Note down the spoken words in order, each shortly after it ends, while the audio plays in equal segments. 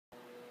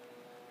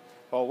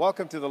Well,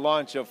 welcome to the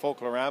launch of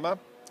Folklorama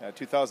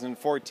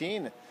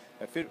 2014,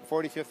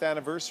 45th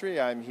anniversary.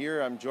 I'm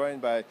here. I'm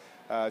joined by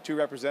two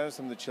representatives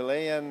from the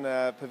Chilean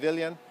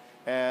Pavilion,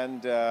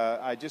 and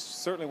I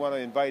just certainly want to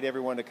invite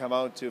everyone to come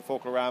out to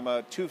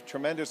Folklorama. 2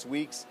 tremendous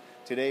weeks.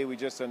 Today we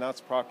just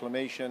announced a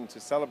proclamation to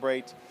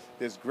celebrate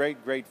this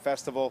great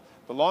festival,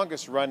 the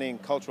longest running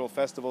cultural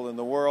festival in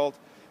the world.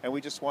 And we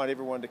just want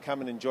everyone to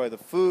come and enjoy the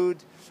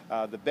food,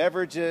 the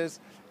beverages,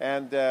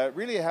 and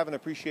really have an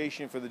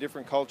appreciation for the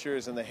different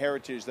cultures and the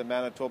heritage that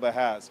Manitoba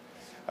has.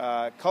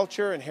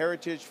 Culture and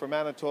heritage for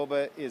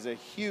Manitoba is a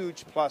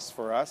huge plus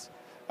for us,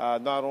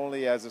 not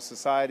only as a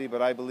society,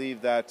 but I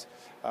believe that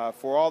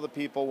for all the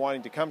people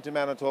wanting to come to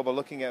Manitoba,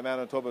 looking at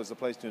Manitoba as a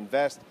place to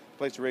invest, a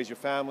place to raise your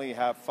family,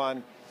 have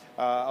fun,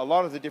 a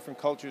lot of the different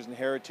cultures and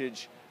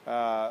heritage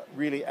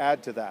really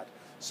add to that.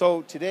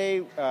 So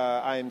today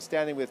I am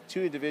standing with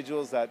two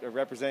individuals that are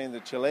representing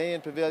the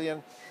Chilean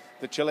Pavilion.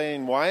 The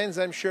Chilean wines,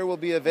 I'm sure, will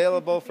be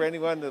available for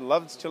anyone that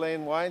loves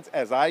Chilean wines,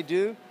 as I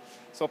do.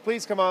 So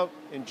please come out,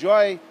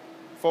 enjoy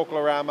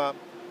Folklorama.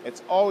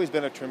 It's always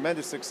been a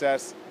tremendous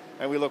success,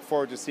 and we look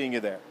forward to seeing you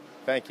there.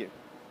 Thank you.